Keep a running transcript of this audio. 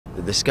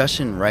The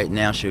discussion right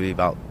now should be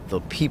about the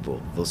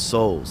people, the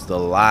souls, the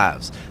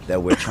lives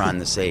that we're trying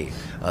to save.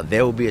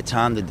 There will be a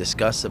time to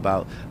discuss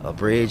about a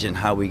bridge and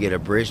how we get a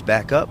bridge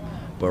back up.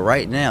 But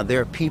right now,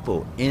 there are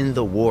people in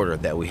the water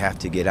that we have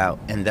to get out,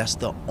 and that's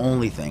the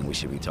only thing we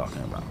should be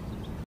talking about.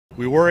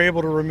 We were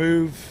able to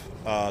remove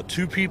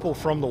 2 people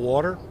from the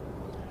water.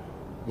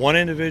 One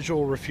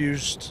individual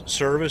refused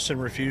service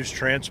and refused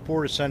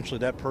transport. Essentially,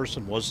 that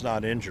person was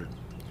not injured.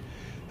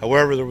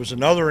 However, there was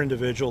another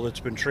individual that's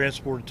been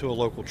transported to a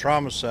local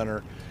trauma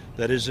center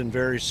that is in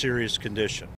very serious condition.